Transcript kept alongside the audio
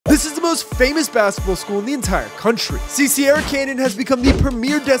This is the most famous basketball school in the entire country. See, Sierra Canyon has become the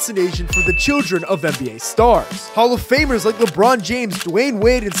premier destination for the children of NBA stars. Hall of Famers like LeBron James, Dwayne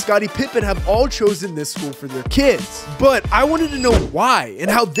Wade, and Scottie Pippen have all chosen this school for their kids. But I wanted to know why and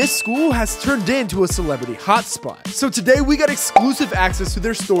how this school has turned into a celebrity hotspot. So today we got exclusive access to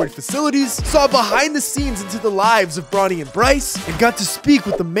their storied facilities, saw behind the scenes into the lives of Bronny and Bryce, and got to speak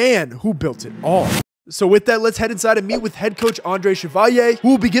with the man who built it all. So with that, let's head inside and meet with head coach Andre Chevalier, who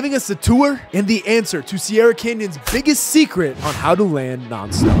will be giving us the tour and the answer to Sierra Canyon's biggest secret on how to land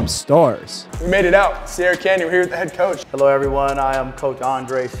non-stop stars. We made it out. Sierra Canyon, we're here with the head coach. Hello everyone, I am Coach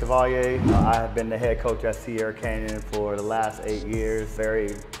Andre Chevalier. I have been the head coach at Sierra Canyon for the last 8 years. Very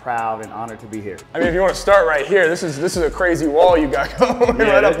proud and honored to be here. I mean, if you want to start right here, this is a crazy wall you got going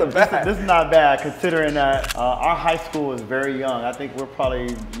right off the bat. This is not bad considering that our high school is very young. I think we're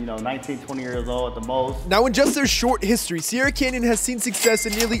probably 19, 20 years old at the most. Now, in just their short history, Sierra Canyon has seen success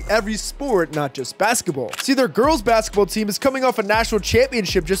in nearly every sport, not just basketball. See, their girls basketball team is coming off a national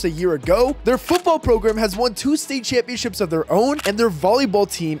championship just a year ago. Their football program has won 2 state championships of their own, and their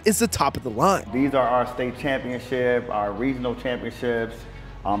volleyball team is the top of the line. These are our state championship, our regional championships,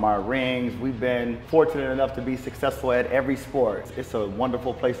 our rings. We've been fortunate enough to be successful at every sport. It's a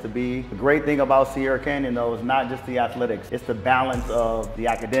wonderful place to be. The great thing about Sierra Canyon, though, is not just the athletics. It's the balance of the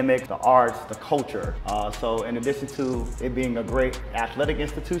academics, the arts, the culture. So in addition to it being a great athletic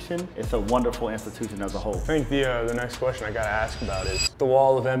institution, it's a wonderful institution as a whole. I think the next question I got to ask about is the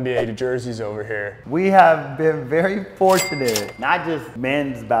wall of NBA jerseys over here. We have been very fortunate, not just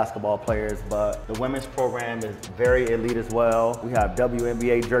men's basketball players, but the women's program is very elite as well. We have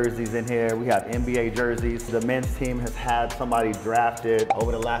WNBA jerseys in here. We have NBA jerseys. The men's team has had somebody drafted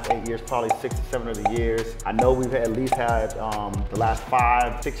over the last 8 years, probably 6 to 7 of the years. I know we've at least had the last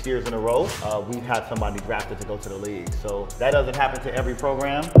 5, 6 years in a row, we've had somebody drafted to go to the league. So that doesn't happen to every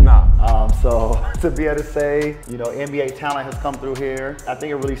program. Nah. So to be able to say, NBA talent has come through here, I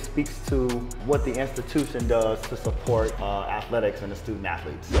think it really speaks to what the institution does to support athletics and the student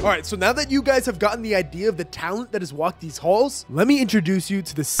athletes. All right, so now that you guys have gotten the idea of the talent that has walked these halls, let me introduce you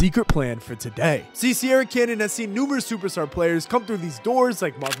to the secret plan for today. See, Sierra Canyon has seen numerous superstar players come through these doors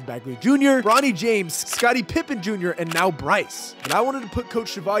like Marvin Bageley Jr, Bronny James, Scottie Pippen Jr, and now Bryce. But I wanted to put Coach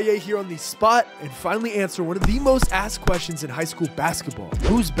Chevalier here on the spot and finally answer one of the most asked questions in high school basketball.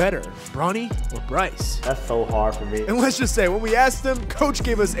 Who's better, Bronny or Bryce? That's so hard for me. And let's just say, when we asked him, Coach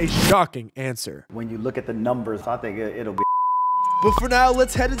gave us a shocking answer. When you look at the numbers, I think it'll be. But for now,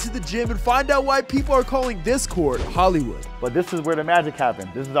 let's head into the gym and find out why people are calling this court Hollywood. But this is where the magic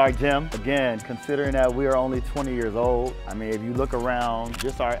happens. This is our gym. Again, considering that we are only 20 years old, I mean, if you look around,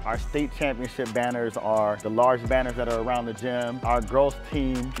 just our state championship banners are the large banners that are around the gym. Our girls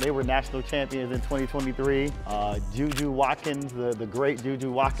team, they were national champions in 2023. Juju Watkins, the great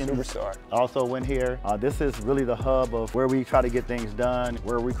Juju Watkins, superstar, also went here. This is really the hub of where we try to get things done,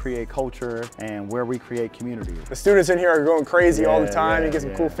 where we create culture, and where we create community. The students in here are going crazy all the time. You get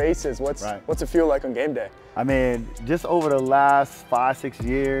some cool faces. What's it feel like on game day? I mean, just over the last 5, 6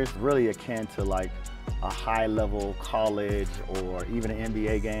 years, really akin to like a high-level college or even an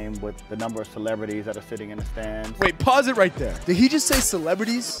NBA game with the number of celebrities that are sitting in the stands. Wait, pause it right there. Did he just say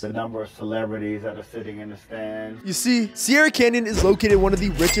celebrities? The number of celebrities that are sitting in the stands. You see, Sierra Canyon is located in one of the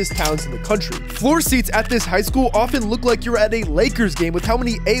richest towns in the country. Floor seats at this high school often look like you're at a Lakers game with how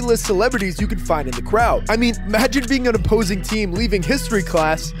many A-list celebrities you can find in the crowd. I mean, imagine being an opposing team leaving history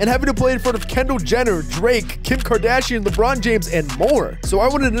class and having to play in front of Kendall Jenner, Drake, Kim Kardashian, LeBron James, and more. So I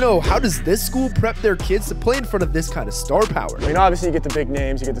wanted to know, how does this school prep their kids to play in front of this kind of star power? I mean, obviously you get the big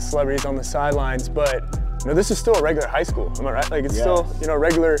names, you get the celebrities on the sidelines, but this is still a regular high school, am I right? Like, it's still,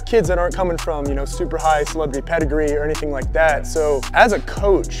 regular kids that aren't coming from, super high celebrity pedigree or anything like that. So as a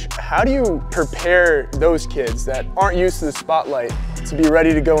coach, how do you prepare those kids that aren't used to the spotlight to be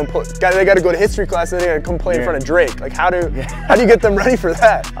ready to go and they got to go to history class and they got to come play in front of Drake? Like, how do you get them ready for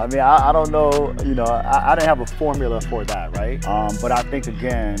that? I mean, I don't know, I didn't have a formula for that, right? But I think,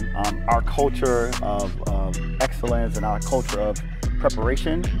 again, our culture of excellence and our culture of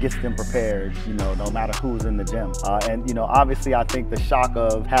preparation gets them prepared, no matter who's in the gym. And obviously I think the shock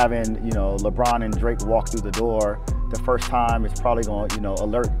of having, LeBron and Drake walk through the door the first time is probably going to,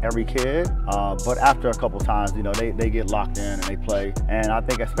 alert every kid. But after a couple times, they get locked in and they play. And I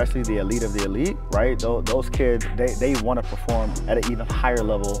think especially the elite of the elite, right? Those kids, they want to perform at an even higher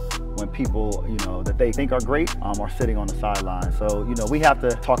level when people, that they think are great are sitting on the sideline. So, we have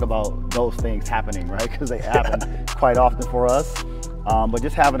to talk about those things happening, right? Because they happen quite often for us. But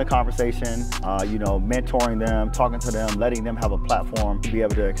just having a conversation, mentoring them, talking to them, letting them have a platform to be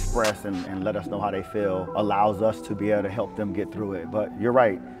able to express and let us know how they feel allows us to be able to help them get through it. But you're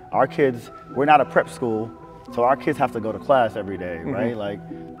right. our kids, we're not a prep school, so our kids have to go to class every day, right? Like,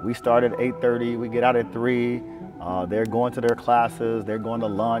 we start at 8:30, we get out at 3. They're going to their classes, they're going to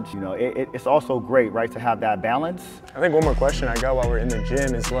lunch. You know, it's also great, right, to have that balance. I think one more question I got while we're in the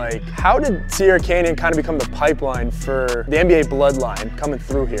gym is like, how did Sierra Canyon kind of become the pipeline for the NBA bloodline coming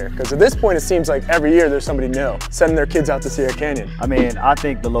through here? Because at this point, it seems like every year there's somebody new sending their kids out to Sierra Canyon. I mean, I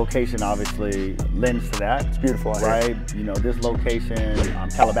think the location obviously lends to that. It's beautiful out right? here. You know, this location,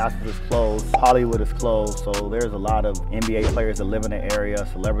 Calabasas is closed, Hollywood is closed, so there's a lot of NBA players that live in the area,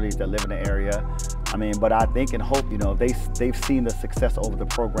 celebrities that live in the area. I mean, but I think and hope, you know, they've seen the success over the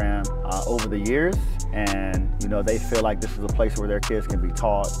program over the years, and, you know, they feel like this is a place where their kids can be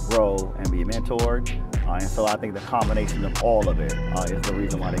taught, grow, and be mentored. And so I think the combination of all of it is the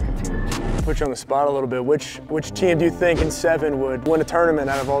reason why they continue to choose. Put you on the spot a little bit. Which team do you think in 7 would win a tournament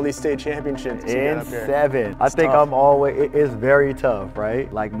out of all these state championships? In 7, I think I'm always, it's very tough,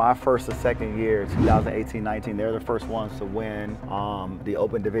 right? Like my first or second year, 2018-19, they're the first ones to win the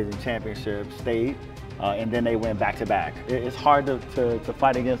Open Division Championship state. And then they went back-to-back. It's hard to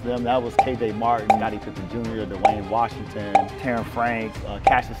fight against them. That was KJ Martin, Scottie Pippen Jr., Dwayne Washington, Terrence Franks,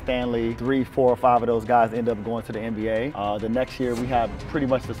 Cassius Stanley. 3, 4, or 5 of those guys end up going to the NBA. The next year we have pretty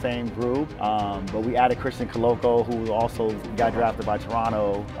much the same group, but we added Christian Coloco, who also got drafted by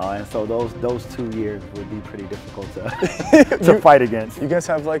Toronto. And so those 2 years would be pretty difficult to fight against. You guys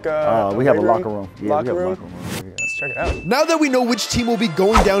have like a we have a locker room. Yeah, locker we have room? a locker room. Let's check it out. Now that we know which team will be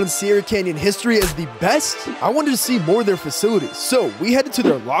going down in Sierra Canyon history as the best, I wanted to see more of their facilities. So we headed to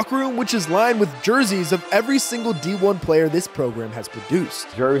their locker room, which is lined with jerseys of every single D1 player this program has produced.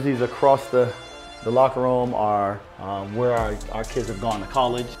 Jerseys across the locker room are where our kids have gone to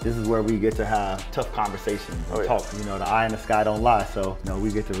college. This is where we get to have tough conversations and talk. You know, the eye in the sky don't lie, so you know,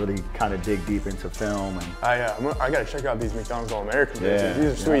 we get to really kind of dig deep into film. And I gotta check out these McDonald's All-American jerseys. Yeah,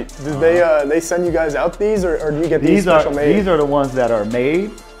 These are sweet. Did they send you guys out these, or do you get these special made? These are the ones that are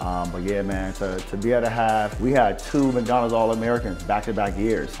made. But yeah, man, to be able to have, we had 2 McDonald's All-Americans back-to-back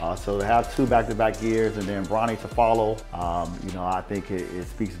years. So to have 2 back-to-back years and then Bronny to follow, you know, I think it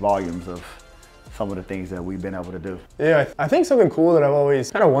speaks volumes of some of the things that we've been able to do. Yeah, I think something cool that I've always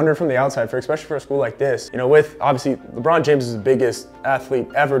kind of wondered from the outside, especially for a school like this, you know, with obviously LeBron James is the biggest athlete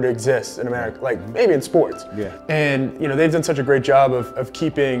ever to exist in America, like maybe in sports. Yeah. And, you know, they've done such a great job of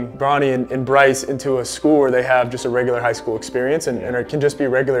keeping Bronny and Bryce into a school where they have just a regular high school experience and it can just be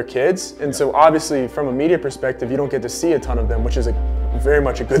regular kids. And so obviously from a media perspective, you don't get to see a ton of them, which is very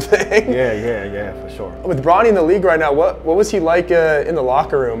much a good thing. Yeah, for sure. With Bronny in the league right now, what was he like in the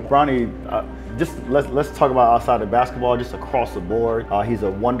locker room? Bronny, just let's talk about outside of basketball, just across the board. He's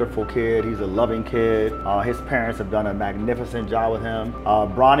a wonderful kid. He's a loving kid. His parents have done a magnificent job with him.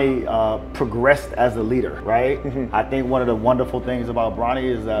 Bronny progressed as a leader, right? I think one of the wonderful things about Bronny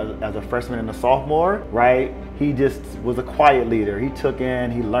is as a freshman and a sophomore, right? He just was a quiet leader. He took in,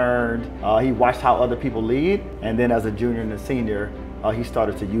 he learned, he watched how other people lead, and then as a junior and a senior, he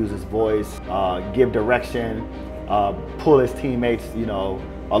started to use his voice, give direction, pull his teammates, you know,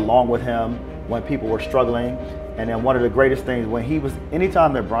 along with him when people were struggling. And then one of the greatest things,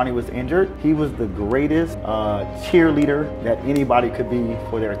 anytime that Bronny was injured, he was the greatest cheerleader that anybody could be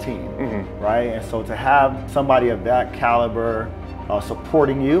for their team, right? And so to have somebody of that caliber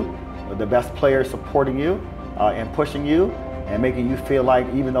supporting you, the best player supporting you and pushing you, and making you feel like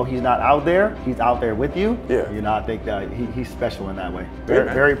even though he's not out there, he's out there with you. Yeah. You know, I think that he's special in that way.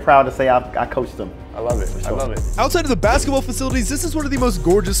 Very proud to say I coached him. I love it. Sure. I love it. Outside of the basketball facilities, this is one of the most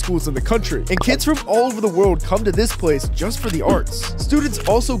gorgeous schools in the country, and kids from all over the world come to this place just for the arts. Students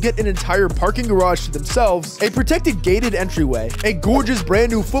also get an entire parking garage to themselves, a protected gated entryway, a gorgeous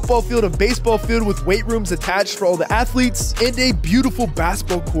brand new football field and baseball field with weight rooms attached for all the athletes, and a beautiful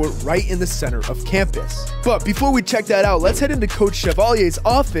basketball court right in the center of campus. But before we check that out, let's head into Coach Chevalier's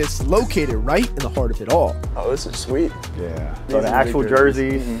office, located right in the heart of it all. Oh, this is sweet. Yeah. So the actual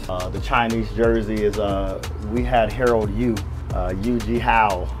jerseys, the Chinese jersey is, we had Harold Yu Ji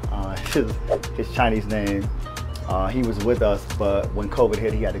Hao, his Chinese name. He was with us, but when COVID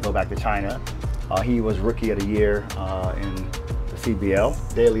hit, he had to go back to China. He was Rookie of the Year in the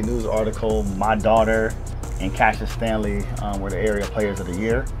CBL. Daily News article, my daughter and Cassius Stanley were the area players of the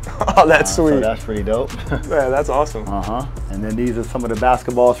year. Oh, that's sweet. So that's pretty dope. Yeah, that's awesome. And then these are some of the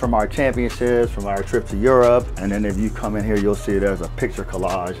basketballs from our championships, from our trip to Europe. And then if you come in here, you'll see there's a picture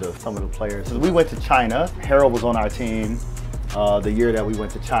collage of some of the players. So we went to China. Harold was on our team the year that we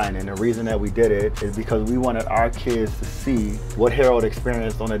went to China. And the reason that we did it is because we wanted our kids to see what Harold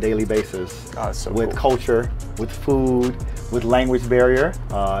experienced on a daily basis with culture, with food, with language barrier,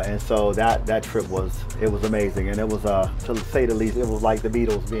 and so that trip was amazing, and it was to say the least, it was like the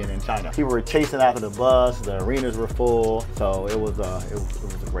Beatles being in China. People were chasing after the bus, the arenas were full, so it was a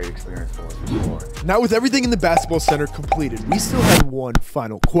great experience for us, for sure. Now, with everything in the basketball center completed, we still had one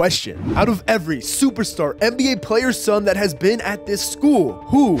final question. Out of every superstar NBA player's son that has been at this school,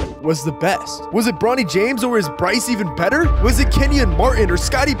 who was the best? Was it Bronny James, or is Bryce even better? Was it Kenyon Martin or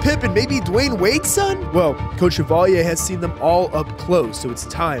Scottie Pippen, maybe Dwayne Wade's son? Well, Coach Chevalier has seen them all up close, so it's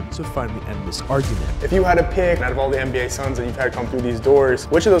time to finally end this argument. If you had to pick out of all the NBA sons that you've had come through these doors,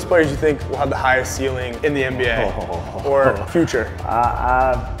 which of those players do you think will have the highest ceiling in the NBA or future?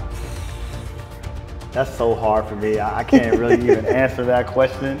 That's so hard for me. I can't really even answer that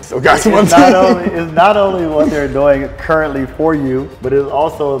question. So got some it's not only what they're doing currently for you, but it's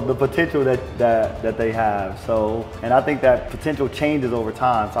also the potential that they have. So, and I think that potential changes over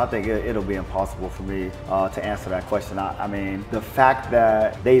time. So I think it'll be impossible for me to answer that question. I mean, the fact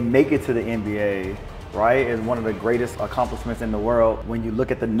that they make it to the NBA, right, is one of the greatest accomplishments in the world. When you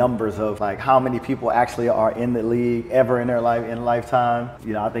look at the numbers of like how many people actually are in the league ever in their lifetime,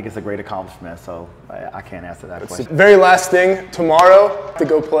 you know, I think it's a great accomplishment. So I can't answer that question. The very last thing, tomorrow to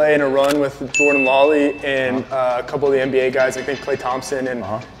go play in a run with Jordan Lawley and a couple of the NBA guys. I think Klay Thompson and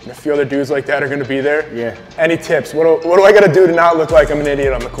a few other dudes like that are going to be there. Yeah. Any tips? What do I got to do to not look like I'm an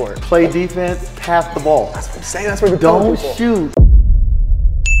idiot on the court? Play defense, pass the ball. That's what I'm saying. That's what we're Don't shoot.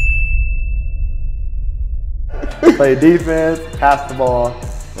 Play defense, pass the ball,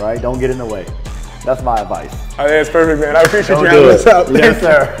 right? Don't get in the way. That's my advice. I think it's perfect, man. I appreciate you having us out. Yes,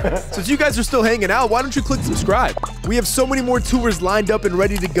 sir. Since you guys are still hanging out, why don't you click subscribe? We have so many more tours lined up and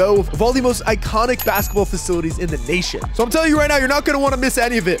ready to go of all the most iconic basketball facilities in the nation. So I'm telling you right now, you're not going to want to miss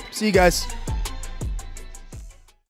any of it. See you guys.